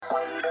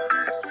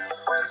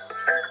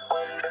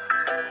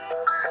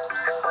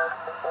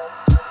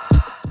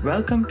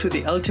Welcome to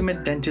the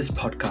Ultimate Dentist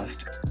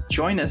Podcast.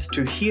 Join us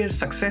to hear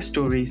success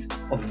stories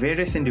of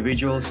various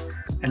individuals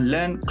and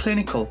learn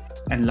clinical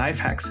and life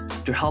hacks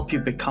to help you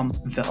become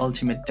the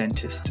ultimate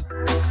dentist.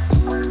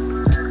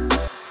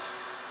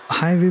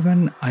 Hi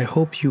everyone, I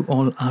hope you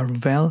all are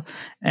well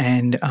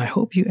and I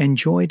hope you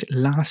enjoyed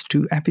last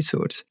two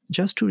episodes.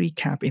 Just to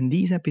recap, in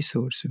these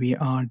episodes we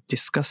are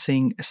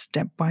discussing a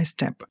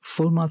step-by-step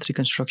full mouth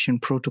reconstruction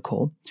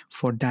protocol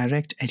for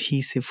direct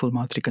adhesive full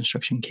mouth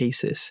reconstruction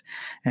cases,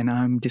 and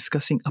I'm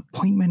discussing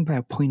appointment by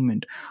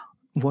appointment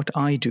what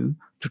I do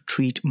to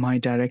treat my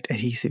direct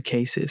adhesive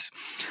cases.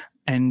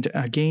 And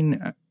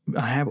again,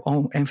 I have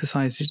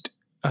emphasized it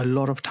a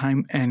lot of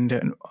time,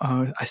 and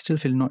I still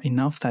feel not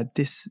enough that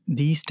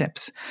these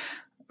steps,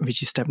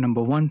 which is step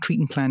number 1,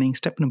 treatment planning,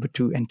 step number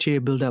 2,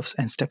 anterior buildups,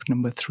 and step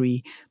number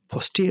 3,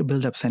 posterior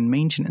buildups and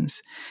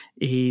maintenance,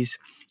 is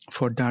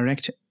for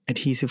direct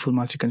adhesive full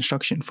mouth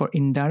reconstruction. For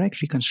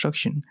indirect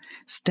reconstruction,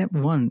 step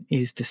 1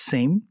 is the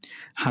same.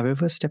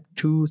 However, step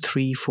 2,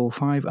 3, 4,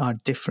 5 are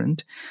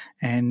different,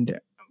 and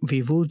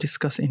we will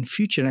discuss in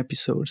future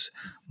episodes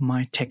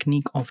my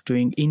technique of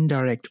doing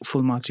indirect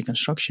full mouth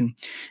reconstruction.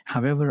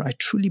 However, I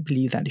truly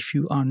believe that if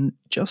you are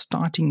just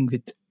starting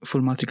with full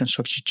mouth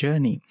reconstruction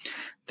journey,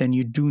 then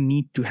you do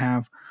need to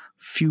have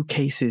few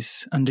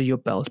cases under your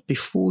belt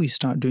before you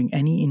start doing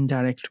any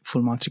indirect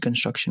full mouth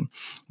reconstruction.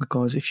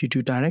 Because if you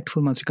do direct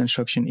full mouth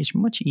reconstruction, it's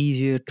much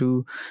easier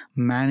to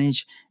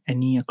manage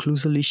any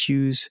occlusal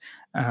issues,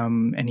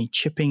 any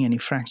chipping, any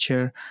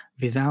fracture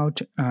without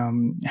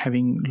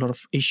having a lot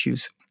of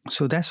issues.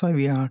 So that's why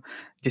we are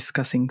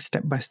discussing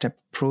step-by-step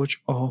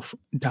approach of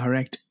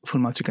direct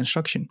full mouth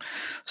reconstruction.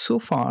 So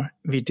far,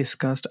 we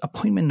discussed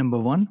appointment number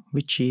 1,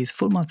 which is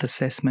full mouth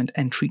assessment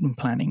and treatment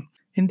planning.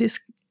 In this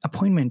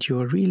appointment,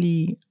 you are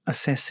really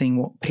assessing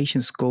what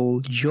patient's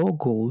goal, your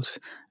goals.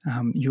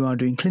 You are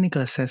doing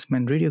clinical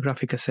assessment,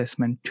 radiographic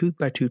assessment,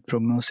 tooth-by-tooth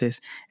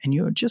prognosis, and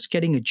you're just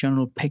getting a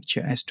general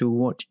picture as to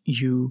what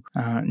you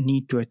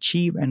need to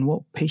achieve and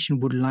what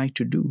patient would like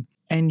to do.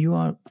 And you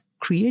are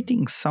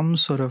creating some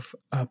sort of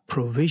a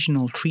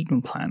provisional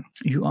treatment plan.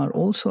 You are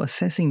also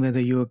assessing whether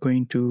you are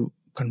going to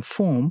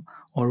conform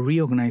or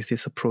reorganize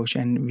this approach.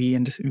 And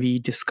we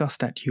discussed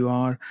that you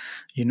are,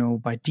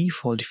 by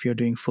default, if you're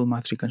doing full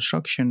mouth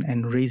reconstruction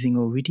and raising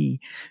OVD,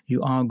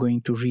 you are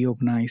going to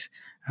reorganize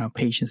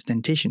patient's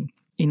dentition.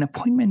 In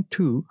appointment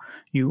 2,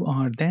 you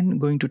are then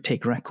going to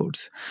take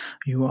records.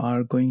 You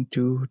are going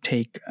to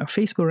take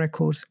Facebook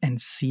records and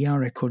CR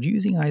record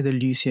using either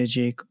Lucia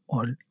Jig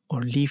or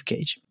leaf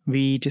gauge.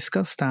 We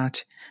discussed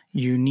that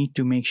you need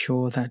to make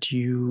sure that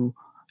you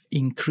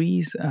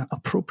increase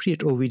appropriate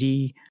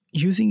OVD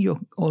using your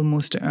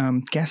almost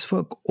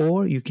guesswork,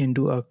 or you can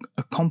do a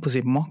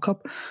composite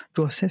mock-up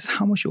to assess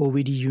how much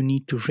OVD you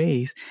need to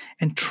raise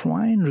and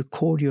try and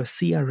record your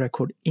CR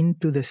record at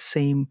the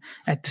same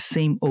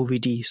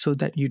OVD so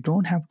that you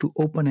don't have to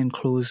open and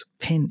close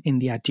pin in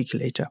the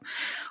articulator.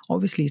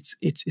 Obviously,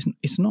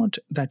 it's not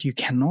that you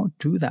cannot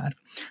do that.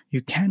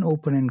 You can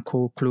open and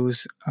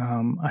close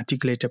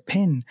articulator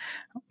pin,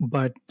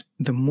 but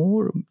the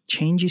more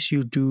changes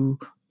you do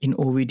in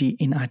OVD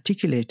in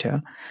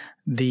articulator,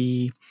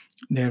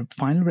 their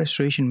final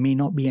restoration may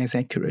not be as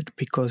accurate,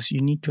 because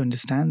you need to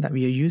understand that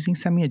we are using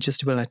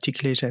semi-adjustable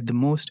articulator at the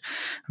most.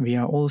 We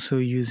are also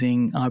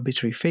using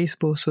arbitrary face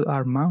bow, so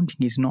our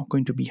mounting is not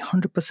going to be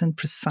 100%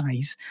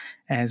 precise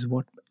as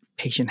what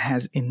patient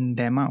has in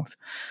their mouth.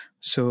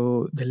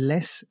 So the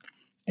less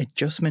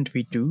adjustment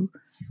we do,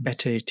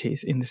 better it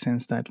is, in the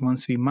sense that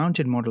once we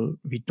mounted model,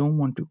 we don't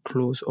want to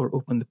close or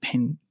open the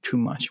pin too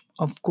much.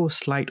 Of course,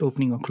 slight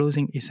opening or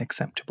closing is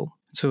acceptable.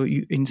 So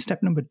in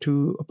step number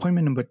 2,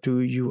 appointment number 2,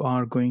 you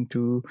are going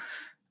to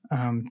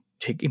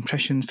take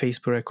impression,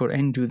 Facebook record,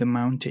 and do the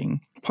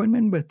mounting.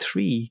 Appointment number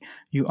 3,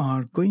 you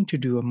are going to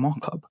do a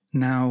mock-up.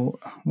 Now,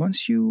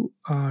 once you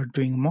are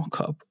doing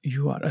mock-up,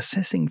 you are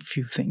assessing a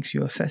few things.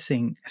 You're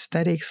assessing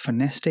aesthetics,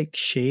 phonetic,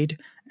 shade,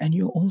 and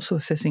you're also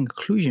assessing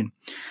occlusion,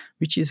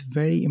 which is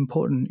very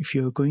important if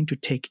you're going to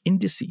take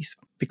indices.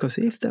 Because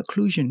if the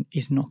occlusion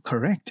is not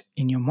correct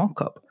in your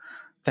mock-up,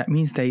 that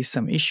means there is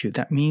some issue.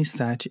 That means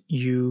that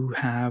you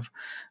have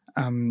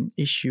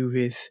issue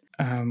with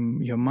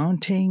your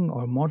mounting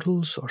or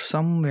models, or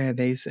somewhere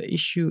there is an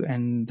issue,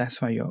 and that's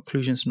why your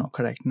occlusion is not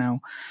correct. Now,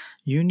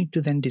 you need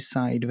to then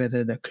decide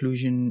whether the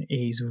occlusion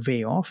is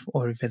way off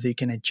or whether you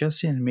can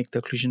adjust it and make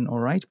the occlusion all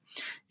right.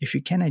 If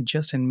you can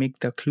adjust and make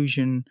the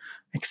occlusion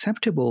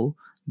acceptable,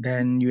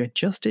 then you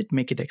adjust it,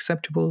 make it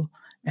acceptable,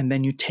 and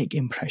then you take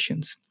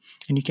impressions.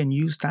 And you can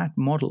use that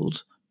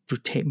models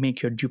to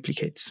make your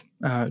duplicates,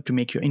 to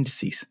make your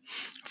indices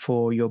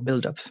for your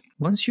buildups.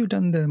 Once you've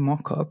done the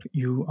mock-up,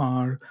 you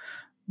are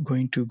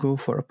going to go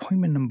for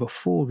appointment number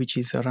 4, which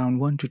is around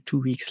 1 to 2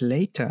 weeks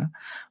later,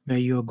 where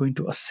you are going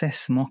to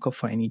assess mock-up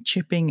for any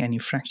chipping, any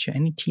fracture,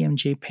 any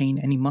TMJ pain,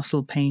 any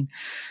muscle pain,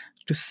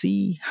 to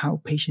see how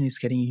patient is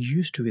getting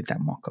used to with that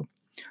mock-up.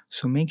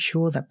 So make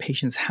sure that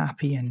patient's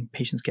happy and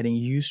patient's getting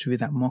used to with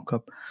that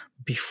mock-up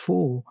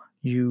before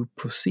you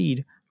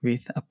proceed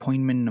with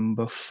appointment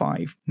number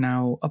 5.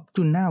 Now, up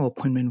to now,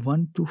 appointment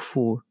 1 to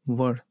 4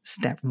 were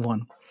step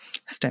 1.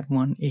 Step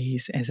 1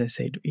 is, as I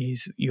said,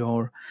 is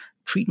your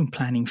treatment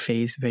planning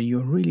phase, where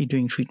you're really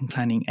doing treatment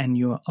planning and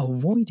you're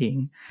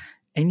avoiding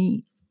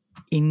any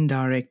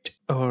indirect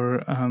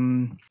or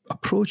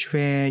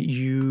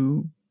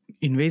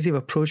invasive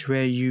approach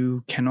where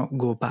you cannot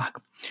go back.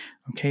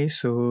 Okay,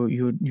 so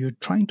you're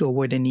trying to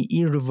avoid any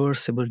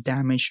irreversible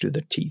damage to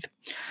the teeth.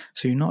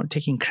 So you're not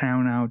taking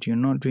crown out, you're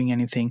not doing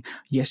anything.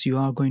 Yes, you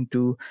are going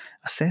to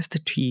assess the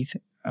teeth,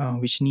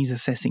 which needs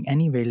assessing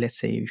anyway. Let's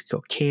say you've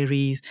got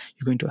caries,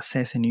 you're going to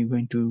assess and you're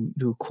going to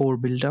do core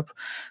buildup.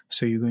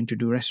 So you're going to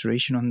do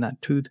restoration on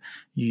that tooth.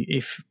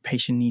 If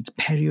patient needs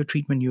perio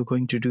treatment, you're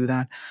going to do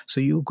that.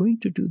 So you're going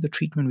to do the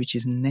treatment which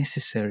is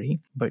necessary,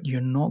 but you're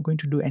not going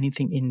to do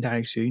anything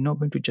indirect. So you're not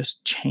going to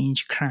just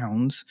change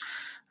crowns,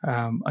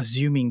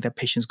 assuming that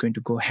patient's going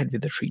to go ahead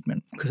with the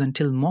treatment. Because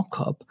until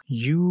mock-up,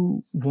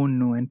 you won't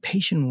know and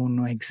patient won't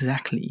know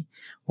exactly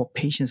what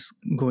patient's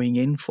going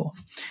in for.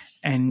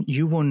 And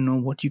you won't know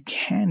what you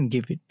can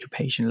give it to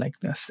patient,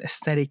 like the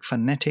aesthetic,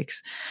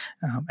 phonetics,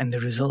 and the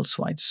results,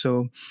 right?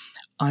 So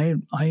I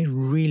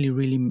really,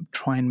 really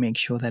try and make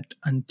sure that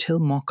until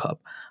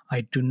mock-up,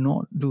 I do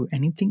not do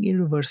anything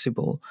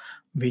irreversible,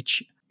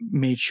 which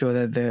made sure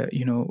that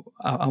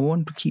I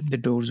want to keep the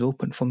doors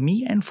open for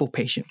me and for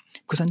patient,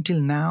 because until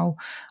now,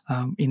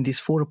 in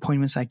these 4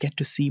 appointments, I get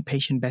to see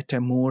patient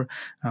better, more.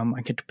 I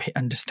get to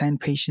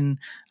understand patient.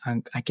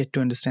 I get to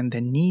understand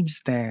their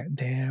needs, their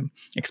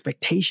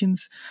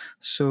expectations.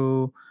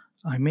 So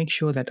I make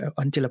sure that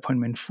until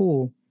appointment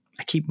 4,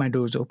 I keep my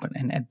doors open.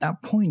 And at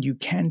that point, you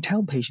can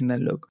tell patient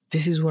that, look,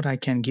 this is what I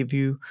can give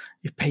you.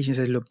 If patient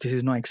says, look, this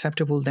is not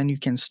acceptable, then you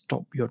can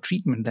stop your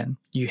treatment. Then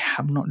you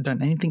have not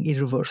done anything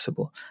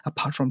irreversible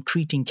apart from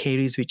treating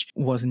caries, which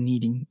was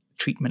needing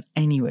treatment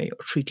anyway,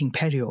 or treating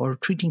perio, or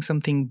treating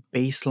something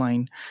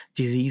baseline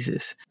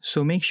diseases.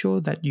 So make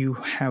sure that you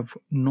have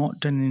not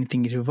done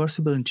anything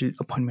irreversible until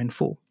appointment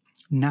 4.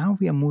 Now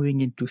we are moving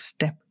into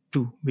step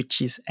 2,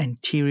 which is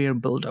anterior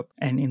buildup.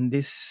 And in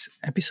this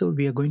episode,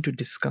 we are going to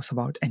discuss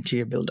about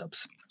anterior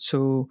buildups.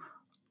 So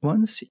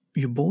once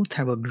you both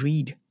have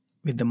agreed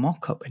with the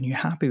mock-up and you're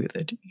happy with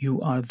it,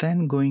 you are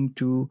then going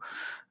to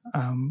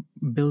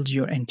build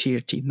your anterior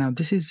teeth. Now,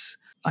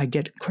 I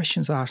get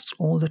questions asked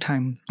all the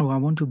time. Oh, I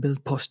want to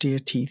build posterior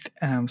teeth.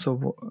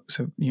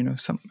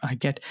 I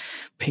get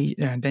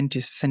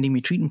dentists sending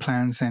me treatment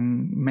plans,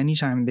 and many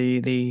times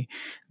the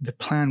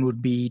plan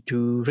would be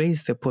to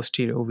raise the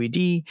posterior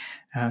OVD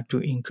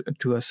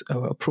to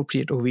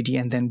appropriate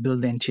OVD and then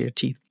build the anterior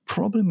teeth.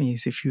 Problem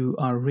is, if you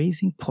are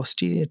raising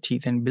posterior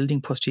teeth and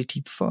building posterior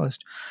teeth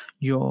first,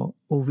 your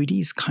OVD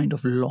is kind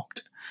of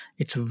locked.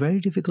 It's very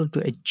difficult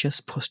to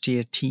adjust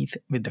posterior teeth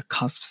with the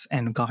cusps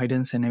and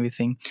guidance and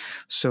everything.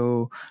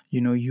 So,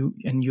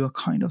 you're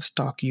kind of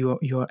stuck.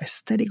 Your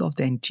aesthetic of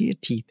the anterior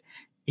teeth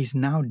is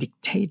now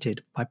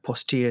dictated by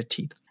posterior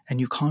teeth, and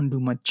you can't do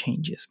much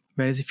changes.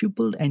 Whereas if you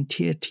build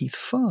anterior teeth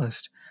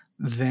first,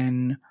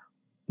 then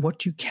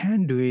what you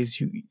can do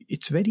is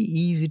it's very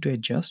easy to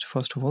adjust,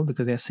 first of all,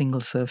 because they are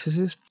single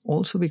surfaces.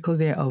 Also, because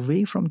they are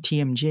away from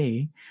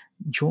TMJ,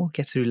 jaw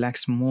gets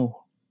relaxed more.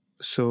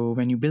 So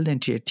when you build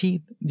anterior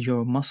teeth,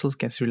 your muscles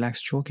gets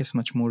relaxed, jaw gets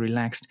much more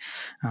relaxed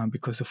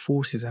because the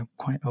forces are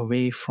quite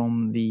away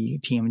from the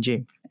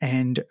TMJ.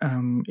 And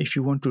if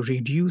you want to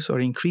reduce or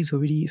increase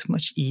OVD, it's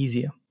much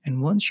easier.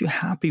 And once you're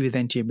happy with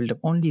anterior buildup,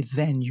 only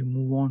then you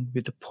move on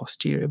with the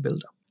posterior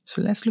buildup.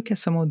 So let's look at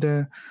some of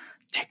the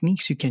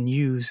techniques you can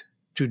use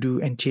to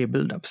do anterior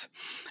buildups.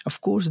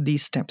 Of course,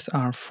 these steps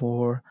are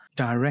for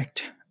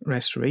direct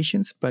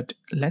restorations, but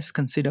let's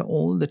consider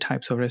all the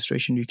types of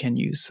restoration you can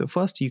use. So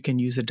first, you can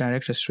use a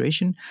direct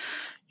restoration.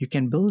 You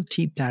can build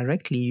teeth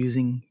directly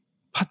using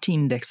putty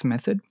index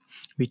method,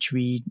 which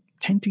we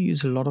tend to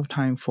use a lot of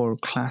time for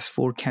class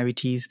 4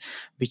 cavities,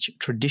 which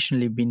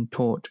traditionally been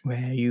taught,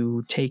 where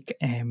you take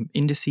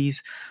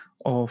indices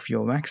of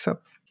your wax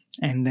up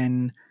and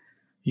then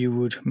you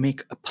would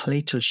make a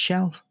palatal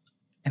shelf.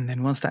 And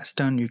then once that's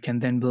done, you can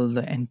then build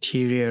the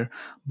anterior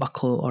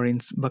buccal or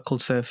buccal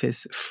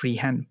surface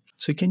freehand.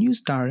 So you can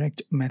use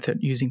direct method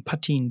using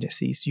putty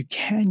indices. You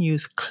can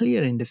use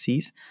clear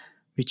indices,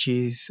 which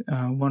is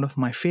one of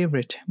my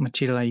favorite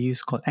material I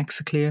use, called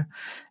Exaclear.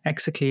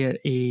 Exaclear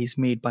is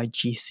made by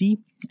GC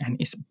and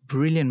it's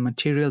brilliant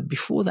material.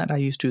 Before that, I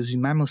used to use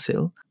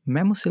Mamosil.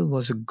 Mamosil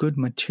was a good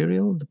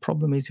material. The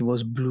problem is it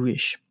was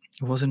bluish.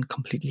 It wasn't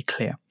completely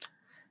clear.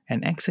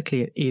 And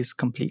Exaclear is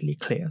completely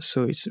clear.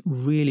 So it's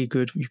really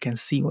good. You can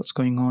see what's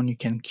going on. You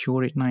can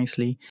cure it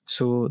nicely.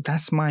 So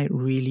that's my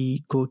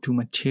really go-to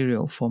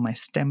material for my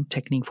stem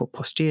technique for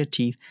posterior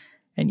teeth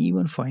and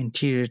even for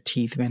anterior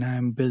teeth when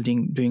I'm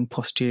doing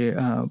posterior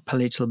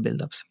palatal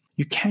buildups.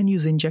 You can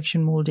use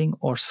injection molding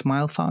or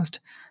smile fast.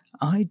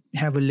 I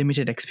have a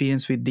limited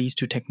experience with these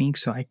two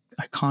techniques, so I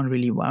can't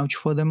really vouch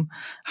for them,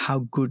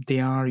 how good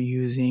they are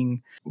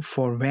using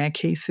for rare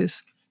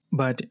cases.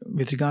 But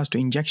with regards to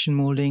injection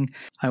molding,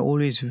 I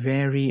always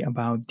vary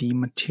about the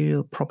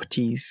material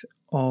properties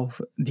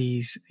of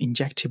these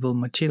injectable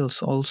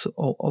materials also,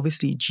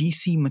 obviously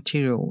GC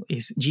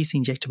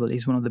injectable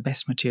is one of the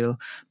best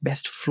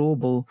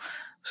flowable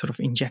sort of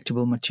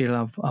injectable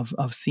material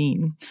I've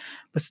seen,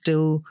 but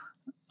still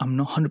I'm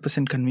not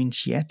 100%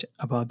 convinced yet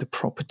about the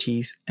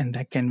properties and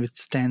that can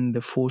withstand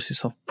the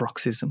forces of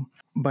bruxism.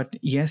 But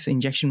yes,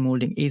 injection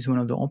molding is one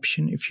of the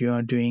options if you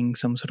are doing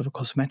some sort of a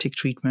cosmetic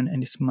treatment,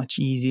 and it's much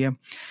easier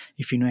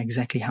if you know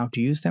exactly how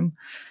to use them.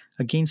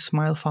 Again,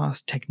 Smile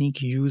Fast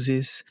technique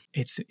uses,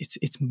 it's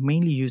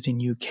mainly used in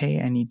UK,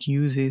 and it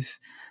uses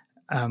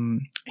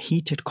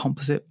heated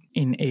composite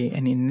in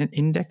an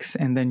index,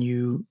 and then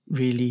you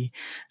really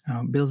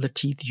build the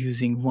teeth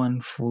using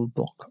one full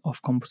block of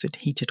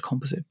heated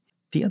composite.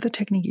 The other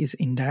technique is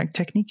indirect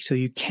technique. So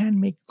you can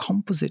make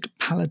composite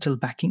palatal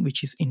backing,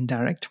 which is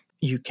indirect.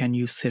 You can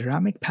use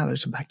ceramic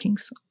palatal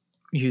backings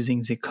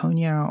using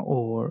zirconia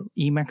or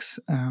Emax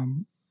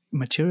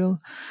material.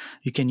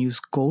 You can use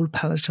gold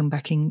palatal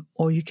backing,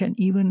 or you can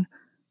even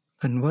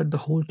convert the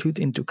whole tooth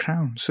into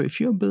crown. So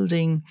if you're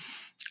building,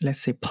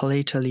 let's say,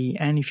 palatally,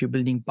 and if you're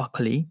building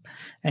buccally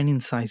and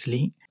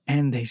incisally,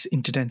 and there's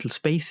interdental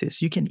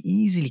spaces, you can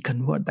easily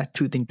convert that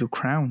tooth into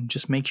crown.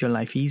 Just make your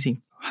life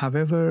easy.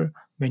 However,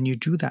 when you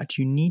do that,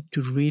 you need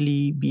to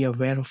really be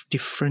aware of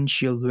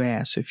differential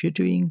wear. So if you're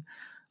doing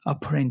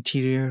upper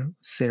anterior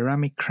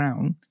ceramic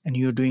crown and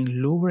you're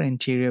doing lower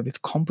anterior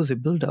with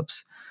composite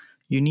buildups,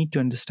 you need to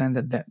understand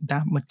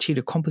that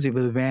material composite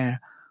will wear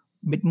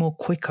a bit more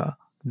quicker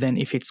than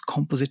if it's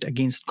composite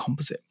against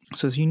composite.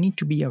 So you need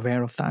to be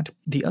aware of that.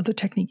 The other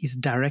technique is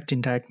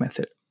direct-indirect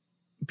method.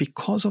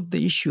 Because of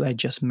the issue I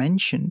just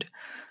mentioned,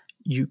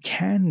 you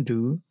can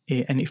do,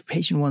 and if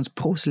patient wants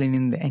porcelain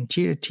in the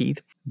anterior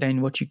teeth,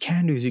 then what you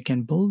can do is you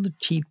can build the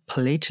teeth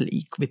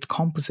palatally with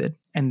composite,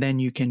 and then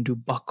you can do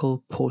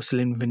buccal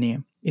porcelain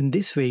veneer. In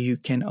this way, you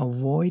can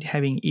avoid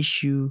having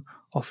issue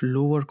of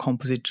lower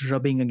composite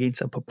rubbing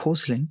against upper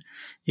porcelain.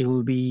 It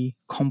will be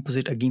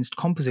composite against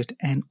composite,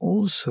 and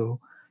also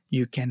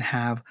you can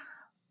have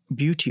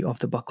beauty of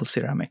the buccal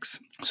ceramics.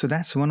 So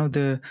that's one of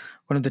the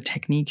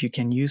technique you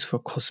can use for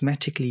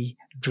cosmetically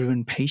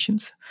driven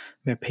patients,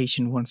 where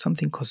patient wants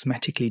something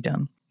cosmetically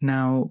done.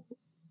 Now,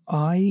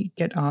 I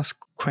get asked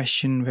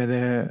question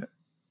whether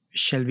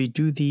shall we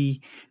do the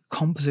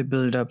composite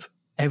build-up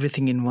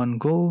everything in one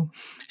go?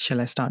 Shall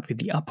I start with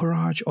the upper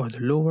arch or the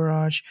lower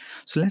arch?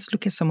 So let's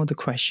look at some of the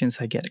questions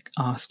I get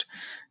asked.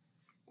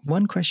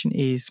 One question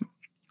is,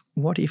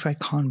 what if I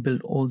can't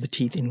build all the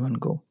teeth in one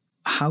go?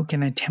 How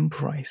can I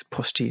temporize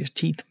posterior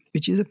teeth?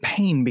 Which is a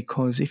pain,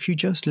 because if you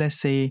just, let's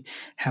say,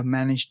 have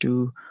managed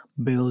to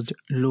build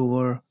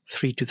lower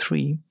 3 to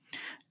 3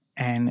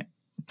 and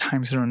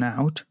time's run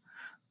out,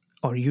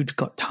 or you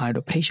got tired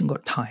or patient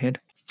got tired,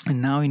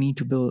 and now you need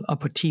to build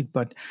upper teeth,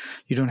 but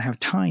you don't have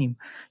time,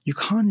 you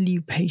can't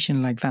leave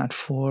patient like that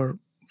for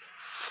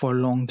a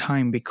long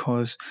time,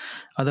 because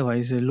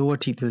otherwise the lower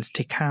teeth will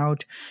stick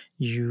out.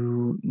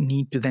 You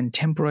need to then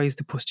temporize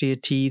the posterior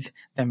teeth.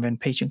 Then when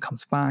patient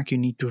comes back, you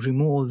need to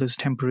remove all those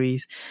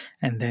temporaries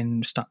and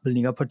then start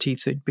building upper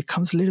teeth. So it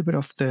becomes a little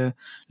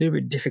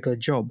bit difficult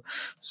job.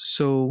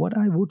 So what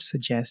I would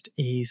suggest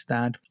is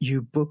that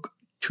you book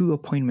 2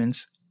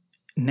 appointments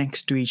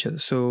next to each other.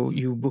 So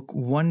you book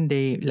one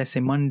day, let's say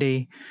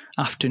Monday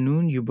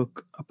afternoon, you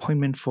book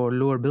appointment for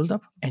lower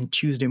buildup, and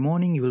Tuesday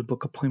morning you will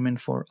book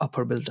appointment for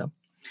upper buildup.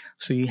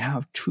 So you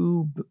have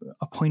 2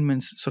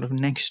 appointments sort of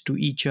next to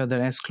each other,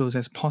 as close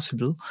as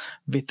possible,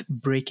 with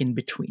break in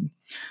between,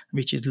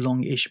 which is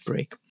longish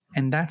break.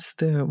 And that's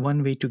the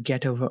one way to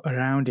get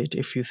around it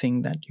if you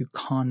think that you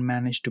can't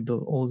manage to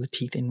build all the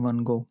teeth in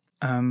one go.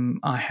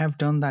 I have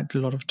done that a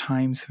lot of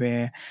times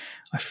where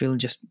I feel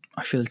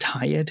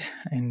tired,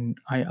 and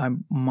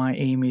my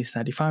aim is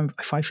that if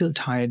I feel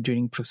tired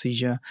during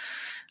procedure,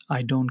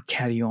 I don't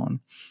carry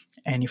on.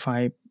 And if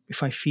I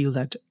feel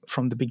that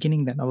from the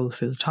beginning that I will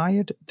feel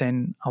tired,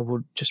 then I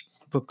would just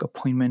book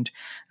appointment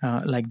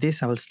like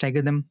this. I will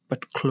stagger them,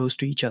 but close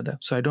to each other.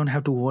 So I don't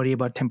have to worry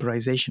about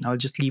temporization. I'll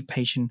just leave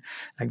patient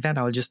like that.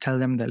 I'll just tell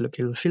them that, look,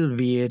 it'll feel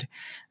weird.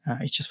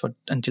 It's just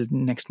until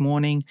next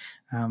morning.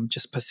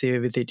 Just persevere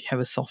with it. Have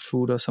a soft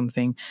food or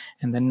something.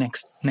 And then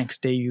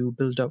next day you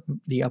build up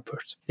the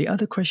uppers. The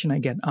other question I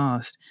get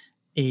asked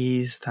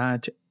is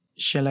that,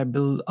 shall I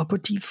build upper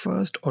teeth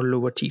first or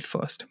lower teeth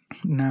first?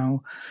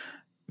 Now,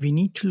 we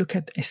need to look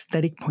at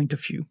aesthetic point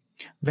of view.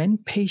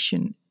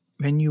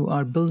 When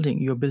you're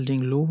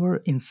building lower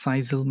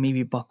incisal,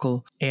 maybe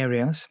buccal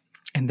areas,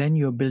 and then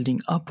you're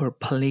building upper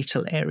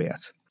palatal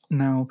areas.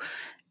 Now,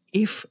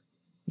 if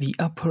the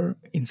upper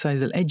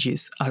incisal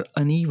edges are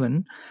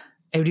uneven,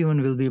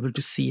 everyone will be able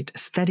to see it.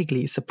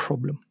 Aesthetically, it's a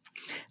problem.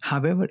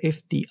 However,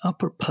 if the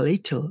upper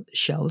palatal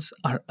shells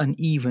are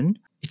uneven,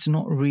 it's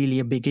not really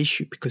a big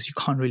issue, because you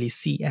can't really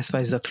see as far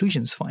as the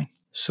occlusion is fine.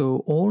 So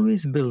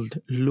always build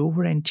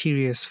lower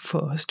anteriors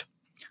first,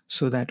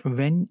 so that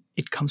when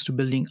it comes to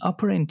building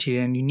upper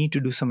anterior and you need to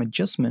do some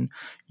adjustment,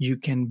 you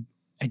can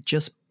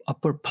adjust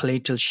upper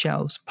palatal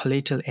shelves,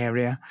 palatal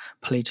area,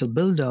 palatal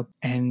buildup,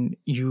 and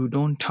you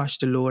don't touch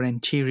the lower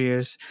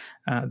anteriors,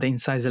 the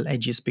incisal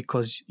edges,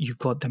 because you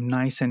got them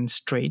nice and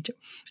straight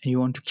and you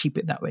want to keep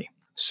it that way.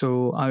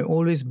 So I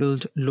always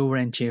build lower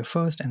anterior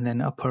first and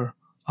then upper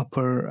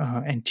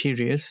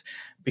anteriors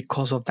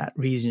because of that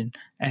reason.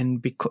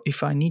 And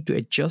if I need to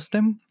adjust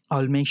them,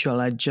 I'll make sure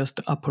I'll adjust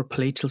the upper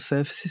palatal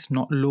surfaces,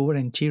 not lower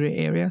anterior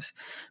areas,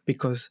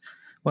 because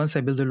once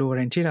I build the lower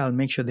anterior, I'll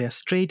make sure they're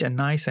straight and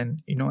nice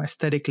and,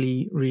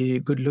 aesthetically really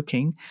good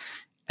looking.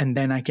 And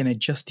then I can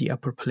adjust the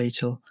upper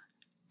palatal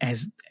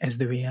as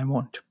the way I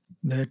want.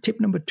 The tip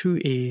number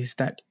 2 is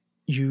that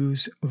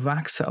use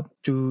wax up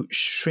to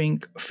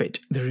shrink fit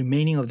the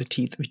remaining of the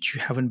teeth which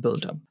you haven't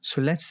built up.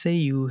 So let's say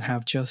you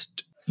have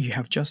just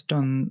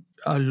done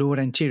a lower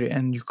anterior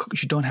and you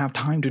don't have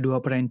time to do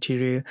upper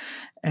anterior,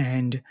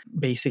 and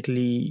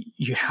basically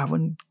you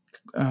haven't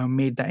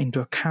made that into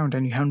account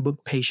and you haven't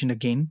booked patient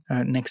again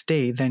next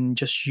day. Then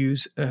just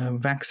use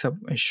wax up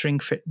and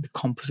shrink fit the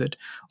composite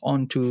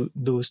onto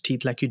those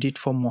teeth like you did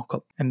for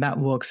mock-up, and that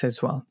works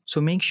as well.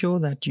 So make sure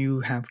that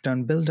you have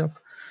done build-up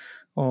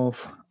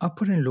of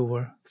upper and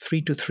lower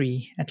 3 to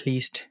 3 at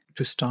least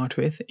to start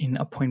with in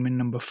appointment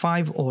number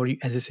 5, or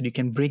as I said, you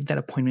can break that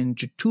appointment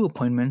into 2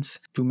 appointments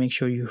to make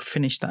sure you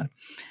finish that.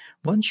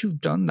 Once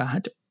you've done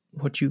that,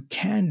 what you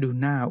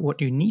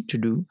need to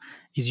do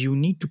is you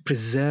need to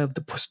preserve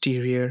the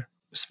posterior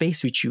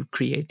space which you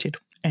created.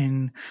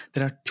 And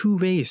there are 2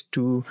 ways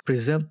to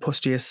preserve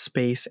posterior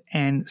space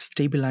and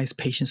stabilize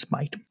patient's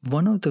bite.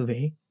 One of the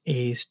way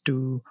is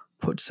to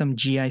put some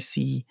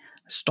GIC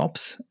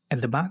stops at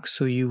the back.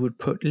 So you would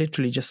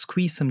literally just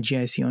squeeze some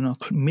GIC on a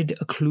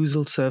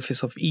mid-occlusal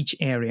surface of each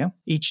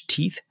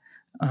teeth.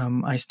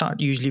 I start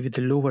usually with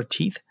the lower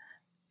teeth,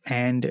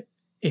 and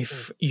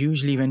if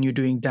usually when you're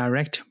doing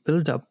direct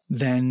build-up,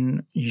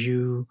 then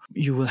you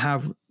will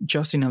have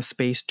just enough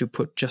space to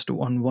put just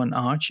on one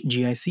arch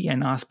GIC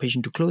and ask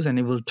patient to close, and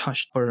it will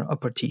touch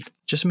upper teeth.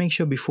 Just make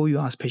sure before you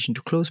ask patient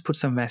to close, put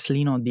some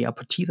Vaseline on the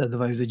upper teeth,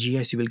 otherwise the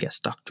GIC will get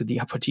stuck to the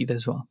upper teeth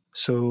as well.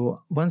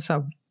 So once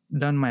I've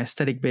done my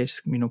aesthetic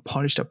base,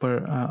 polished upper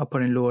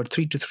and lower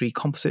 3 to 3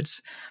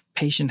 composites,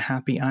 patient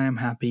happy, I am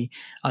happy,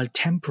 I'll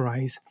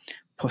temporize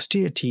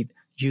posterior teeth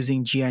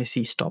using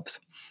GIC stops.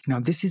 Now,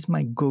 this is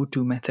my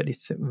go-to method.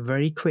 It's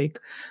very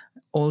quick.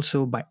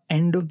 Also, by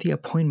end of the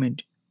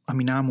appointment,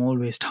 I'm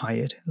always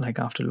tired, like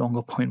after long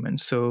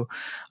appointments. So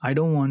I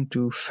don't want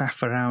to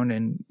faff around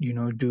and,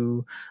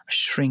 do a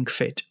shrink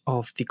fit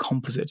of the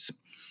composites.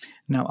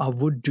 Now, I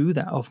would do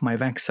that of my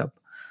wax up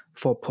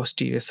for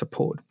posterior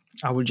support.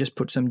 I will just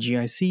put some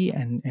GIC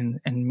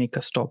and make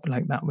a stop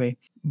like that way.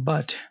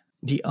 But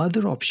the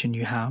other option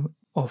you have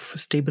of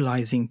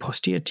stabilizing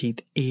posterior teeth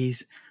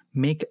is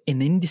make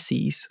an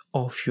indices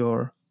of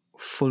your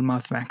full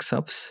mouth wax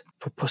ups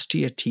for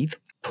posterior teeth,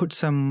 put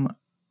some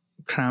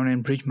crown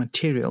and bridge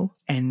material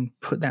and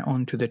put that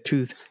onto the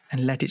tooth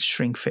and let it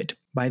shrink fit.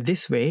 By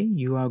this way,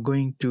 you are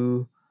going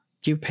to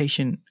give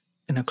patient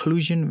an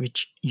occlusion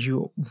which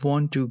you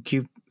want to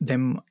give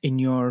them in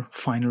your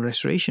final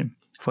restoration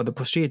for the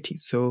posterior teeth.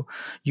 So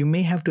you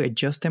may have to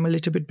adjust them a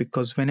little bit,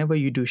 because whenever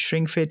you do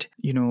shrink fit,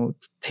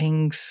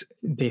 things,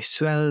 they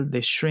swell, they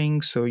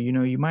shrink. So,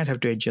 you might have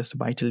to adjust the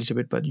bite a little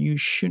bit, but it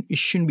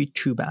shouldn't be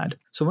too bad.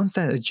 So once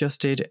that's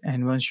adjusted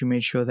and once you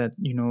made sure that,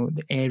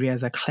 the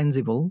areas are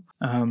cleansable,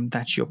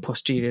 that's your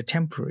posterior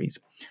temporaries.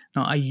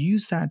 Now, I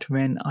use that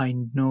when I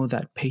know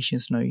that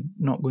patient's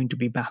not going to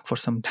be back for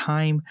some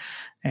time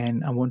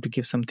and I want to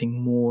give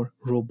something more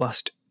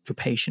robust to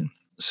patient.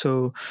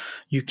 So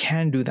you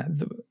can do that.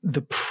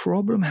 The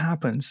problem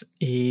happens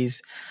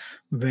is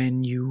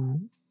when you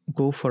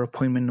go for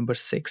appointment number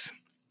 6,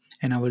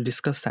 and I will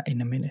discuss that in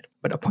a minute.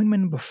 But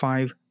appointment number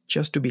 5,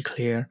 just to be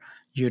clear,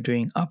 you're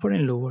doing upper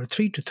and lower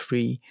 3 to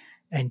 3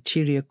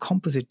 anterior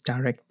composite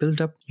direct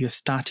buildup. You're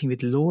starting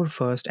with lower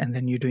first and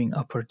then you're doing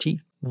upper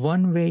teeth.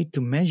 One way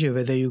to measure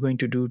whether you're going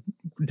to do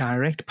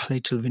direct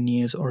palatal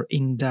veneers or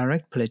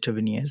indirect palatal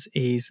veneers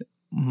is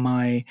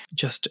my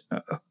just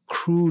a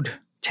crude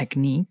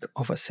technique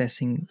of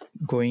assessing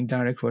going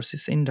direct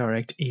versus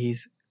indirect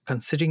is,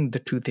 considering the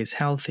tooth is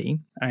healthy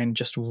and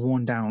just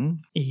worn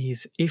down,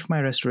 is if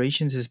my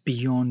restorations is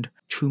beyond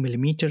 2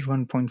 millimeter,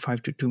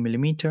 1.5 to 2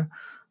 millimeter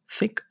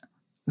thick,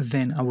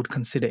 then I would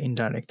consider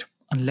indirect.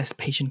 Unless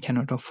patient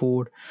cannot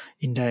afford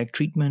indirect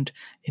treatment,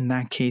 in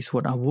that case,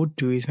 what I would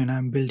do is when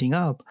I'm building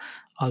up,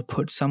 I'll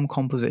put some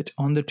composite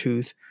on the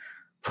tooth,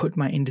 put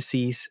my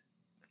indices.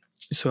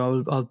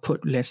 So I'll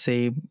put, let's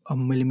say,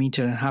 1.5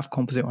 millimeter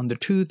composite on the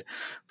tooth,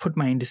 put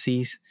my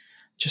indices,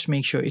 just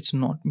make sure it's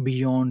not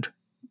beyond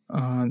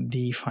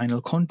the final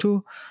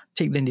contour,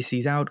 take the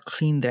indices out,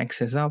 clean the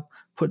excess up,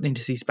 put the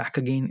indices back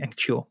again and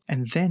cure.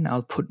 And then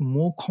I'll put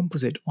more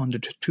composite on the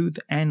tooth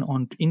and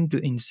into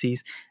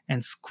indices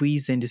and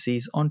squeeze the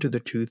indices onto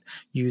the tooth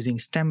using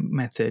stem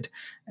method,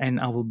 and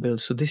I will build.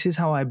 So this is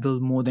how I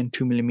build more than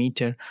 2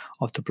 millimeter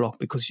of the block,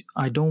 because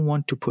I don't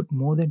want to put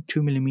more than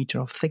 2 millimeter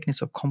of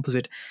thickness of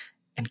composite,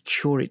 and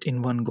cure it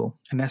in one go.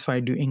 And that's why I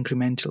do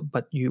incremental.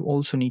 But you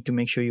also need to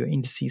make sure your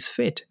indices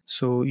fit.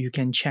 So you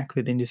can check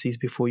with indices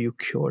before you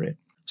cure it.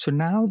 So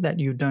now that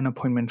you've done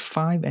appointment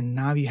 5 and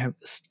now you have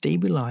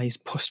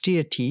stabilized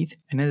posterior teeth,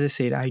 and as I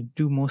said, I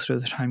do most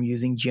of the time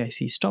using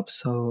GIC stops.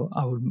 So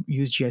I would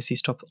use GIC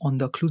stops on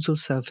the occlusal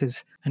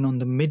surface and on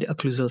the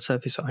mid-occlusal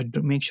surface. So I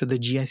do make sure the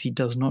GIC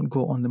does not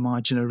go on the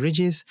marginal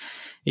ridges.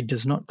 It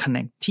does not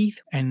connect teeth.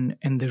 And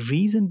the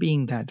reason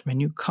being that when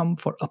you come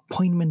for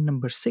appointment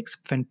number 6,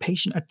 when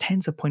patient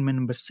attends appointment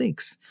number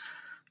 6,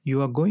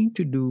 you are going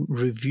to do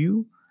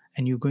review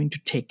and you're going to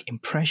take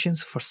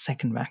impressions for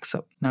second wax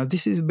up. Now,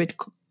 this is a bit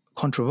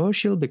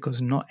controversial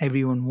because not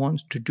everyone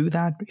wants to do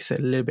that. It's a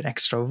little bit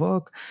extra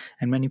work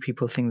and many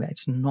people think that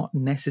it's not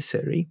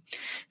necessary.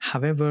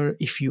 However,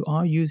 if you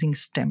are using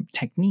stem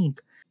technique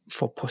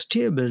for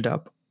posterior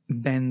buildup,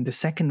 then the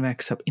second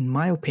wax up, in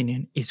my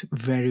opinion, is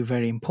very,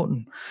 very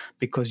important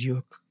because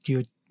you're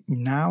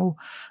now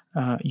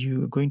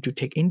you're going to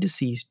take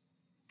indices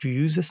to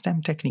use the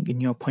stem technique in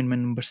your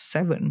appointment number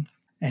 7.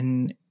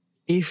 And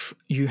if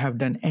you have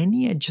done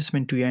any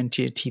adjustment to your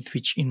anterior teeth,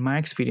 which in my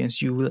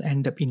experience, you will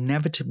end up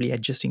inevitably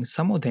adjusting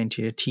some of the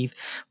anterior teeth,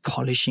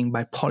 polishing,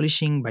 by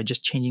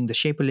just changing the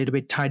shape a little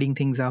bit, tidying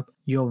things up,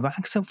 your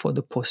wax up for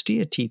the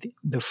posterior teeth,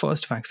 the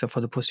first wax up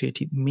for the posterior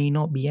teeth may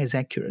not be as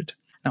accurate.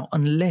 Now,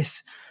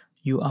 unless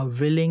you are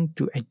willing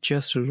to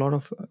adjust you're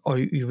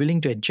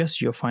willing to adjust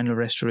your final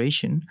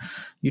restoration,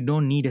 you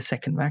don't need a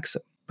second wax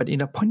up. But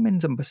in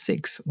appointment number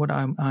 6, what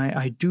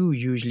I do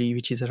usually,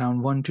 which is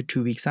around 1 to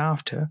 2 weeks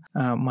after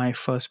my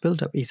first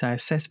build-up, is I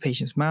assess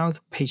patient's mouth,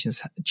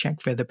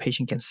 check whether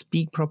patient can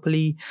speak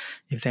properly,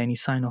 if there are any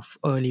sign of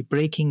early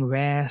breaking,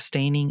 wear,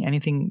 staining,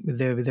 anything with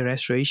the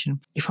restoration.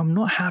 If I'm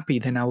not happy,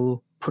 then I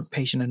will put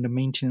patient under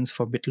maintenance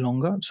for a bit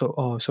longer,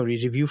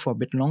 review for a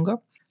bit longer.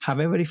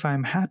 However, if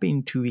I'm happy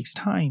in 2 weeks'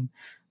 time,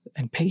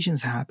 and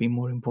patient's happy,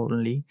 more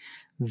importantly,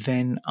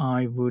 then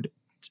I would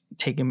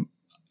take him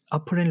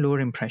upper and lower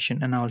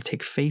impression, and I'll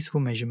take face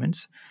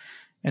measurements,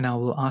 and I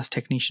will ask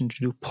technician to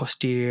do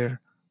posterior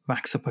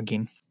wax up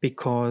again,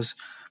 because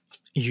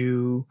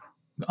you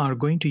are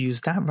going to use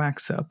that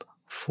wax up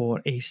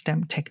for a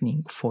stem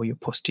technique for your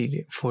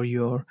posterior, for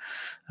your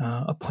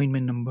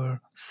appointment number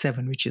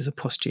 7, which is a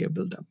posterior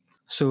buildup.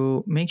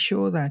 So make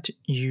sure that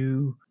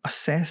you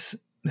assess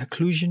the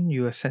occlusion,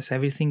 you assess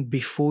everything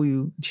before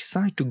you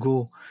decide to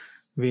go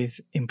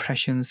with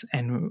impressions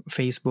and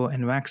face bow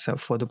and wax up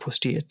for the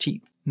posterior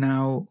teeth.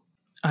 Now,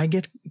 I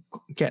get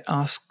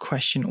asked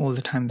question all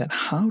the time that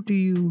how do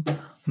you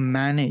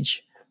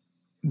manage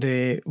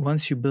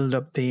once you build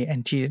up the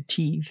anterior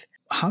teeth,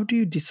 how do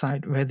you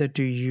decide whether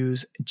to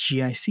use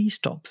GIC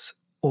stops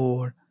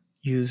or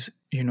use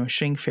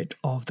shrink fit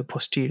for the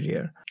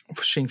posterior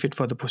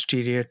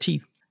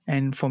teeth?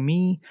 And for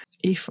me,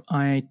 if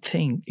I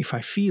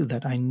feel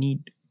that I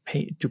need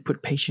to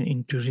put patient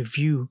into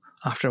review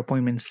after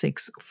appointment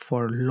 6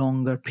 for a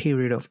longer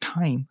period of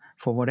time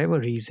for whatever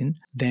reason,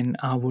 then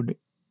I would,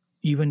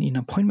 even in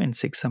appointment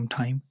 6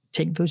 sometime,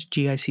 take those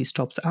GIC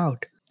stops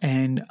out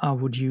and I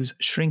would use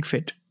shrink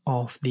fit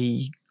of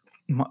the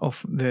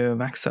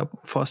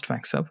first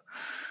wax up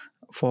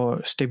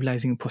for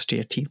stabilizing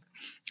posterior teeth.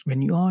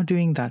 When you are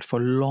doing that for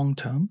long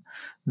term,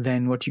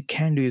 then what you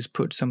can do is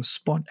put some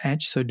spot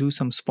etch. So do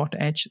some spot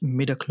etch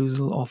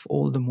mid-occlusal of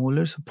all the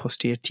molars of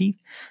posterior teeth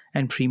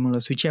and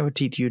premolars, whichever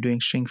teeth you're doing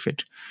shrink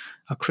fit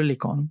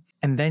acrylic on.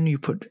 And then you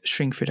put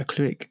shrink fit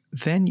acrylic.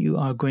 Then you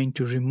are going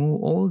to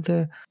remove all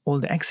the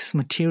excess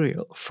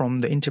material from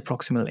the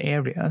interproximal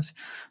areas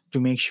to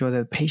make sure that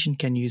the patient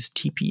can use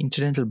TP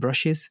interdental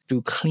brushes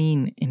to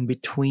clean in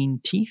between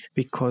teeth,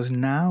 because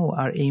now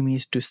our aim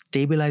is to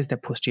stabilize the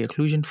posterior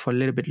occlusion for a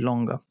little bit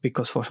longer,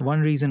 because for one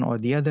reason or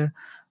the other,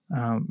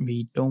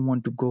 we don't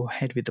want to go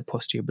ahead with the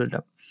posterior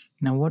buildup.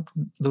 Now, what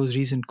those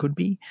reasons could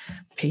be,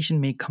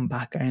 patient may come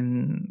back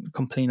and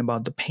complain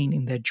about the pain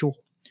in their jaw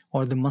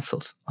or the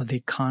muscles, or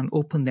they can't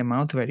open their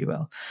mouth very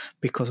well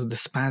because of the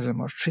spasm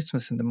or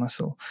trismus in the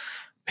muscle.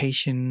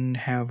 Patient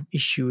have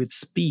issue with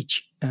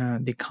speech.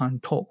 They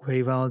can't talk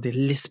very well. They're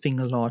lisping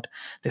a lot.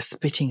 They're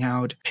spitting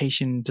out.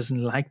 Patient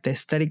doesn't like the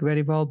aesthetic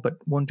very well,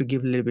 but want to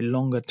give a little bit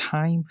longer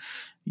time.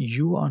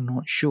 You are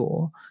not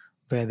sure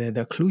whether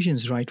the occlusion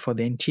is right for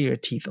the anterior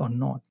teeth or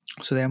not.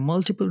 So there are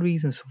multiple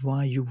reasons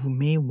why you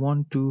may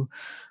want to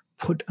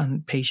put a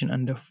patient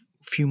under a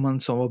few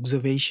months of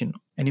observation.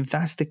 And if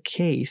that's the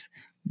case,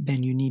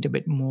 then you need a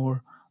bit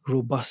more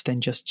robust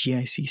than just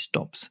GIC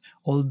stops.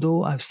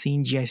 Although I've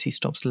seen GIC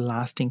stops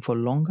lasting for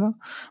longer,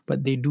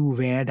 but they do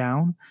wear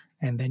down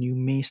and then you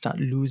may start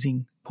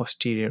losing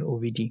posterior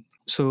OVD.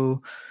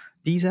 So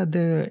these are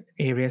the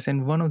areas.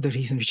 And one of the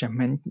reasons which I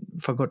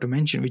forgot to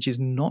mention, which is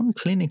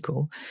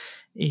non-clinical,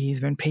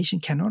 is when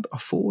patient cannot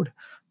afford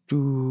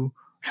to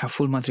have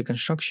full mouth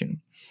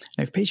reconstruction.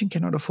 Now, if patient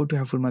cannot afford to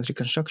have full mouth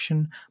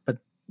reconstruction, but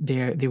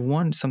they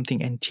want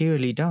something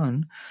anteriorly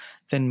done,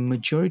 then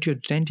majority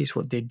of dentists,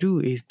 what they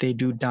do is they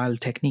do dial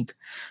technique.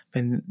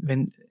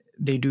 When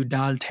they do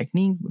dial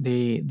technique.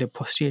 The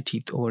posterior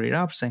teeth over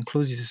erupts and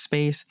closes the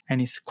space,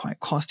 and it's quite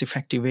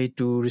cost-effective way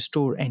to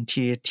restore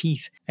anterior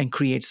teeth and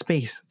create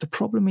space. The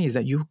problem is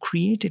that you've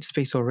created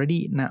space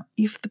already. Now,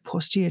 if the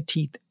posterior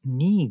teeth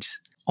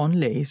needs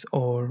onlays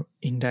or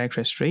indirect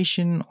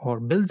restoration or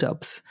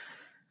build-ups,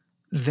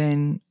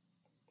 then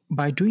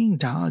by doing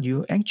dial,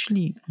 you're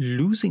actually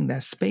losing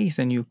that space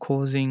and you're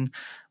causing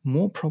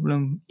more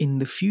problem in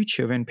the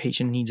future when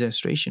patient needs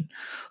restoration.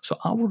 So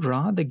I would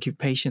rather give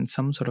patients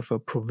some sort of a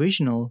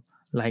provisional,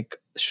 like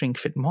shrink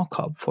fit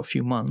mock-up for a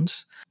few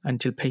months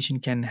until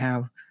patient can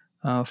have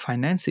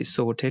finances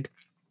sorted,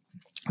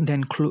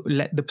 then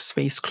let the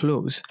space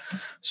close.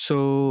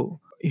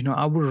 So,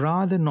 I would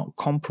rather not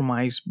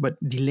compromise but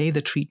delay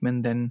the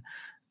treatment than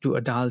do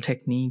a dial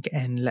technique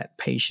and let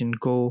patient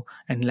go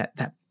and let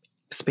that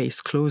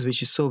space close,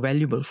 which is so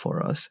valuable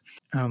for us,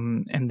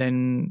 and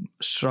then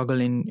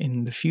struggle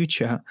in the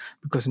future,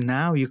 because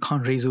now you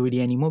can't raise OVD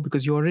anymore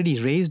because you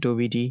already raised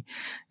OVD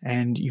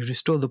and you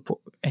restore the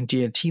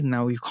anterior teeth.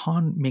 Now you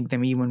can't make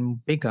them even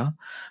bigger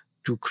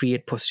to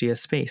create posterior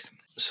space.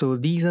 So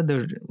these are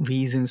the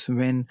reasons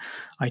when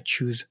I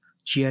choose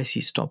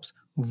GIC stops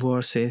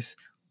versus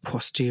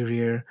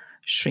posterior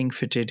shrink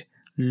fitted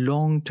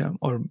long term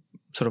or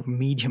sort of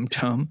medium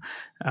term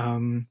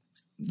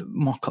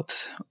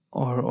mock-ups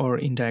or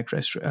indirect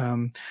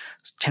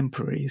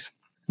temporaries.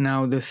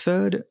 Now, the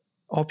third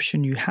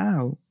option you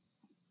have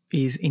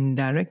is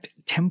indirect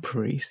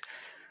temporaries.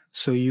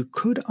 So you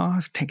could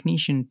ask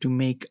technician to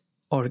make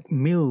or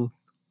mill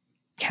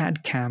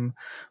CAD-CAM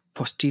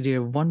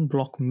posterior one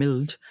block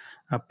milled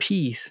a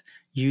piece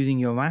using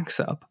your wax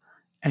up,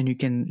 and you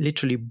can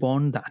literally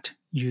bond that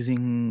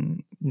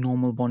using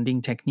normal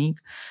bonding technique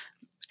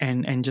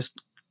and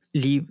just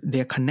leave,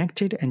 they're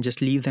connected, and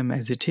just leave them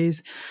as it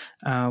is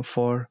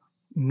for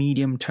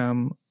medium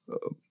term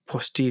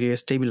posterior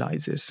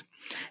stabilizers.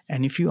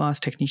 And if you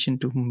ask technician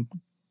to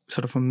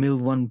sort of a mill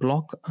one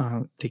block,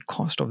 the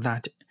cost of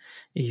that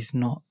is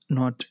not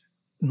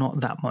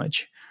that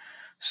much.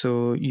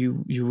 So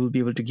you will be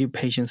able to give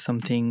patients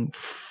something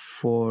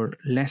for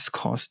less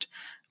cost,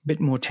 a bit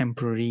more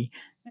temporary,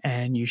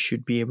 and you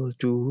should be able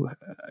to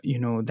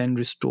then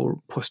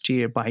restore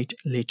posterior bite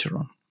later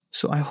on.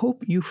 So I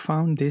hope you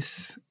found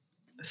this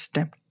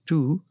step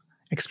 2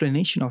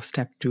 explanation of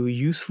step 2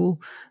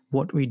 useful,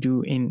 what we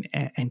do in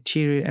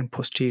anterior and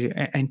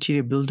posterior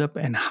anterior buildup,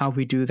 and how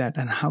we do that,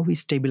 and how we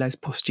stabilize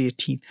posterior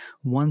teeth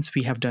once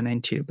we have done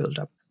anterior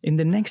buildup. In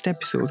the next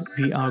episode,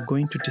 we are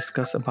going to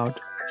discuss about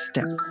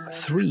step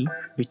 3,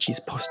 which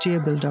is posterior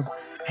buildup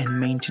and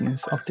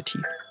maintenance of the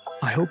teeth.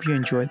 I hope you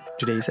enjoyed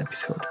today's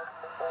episode.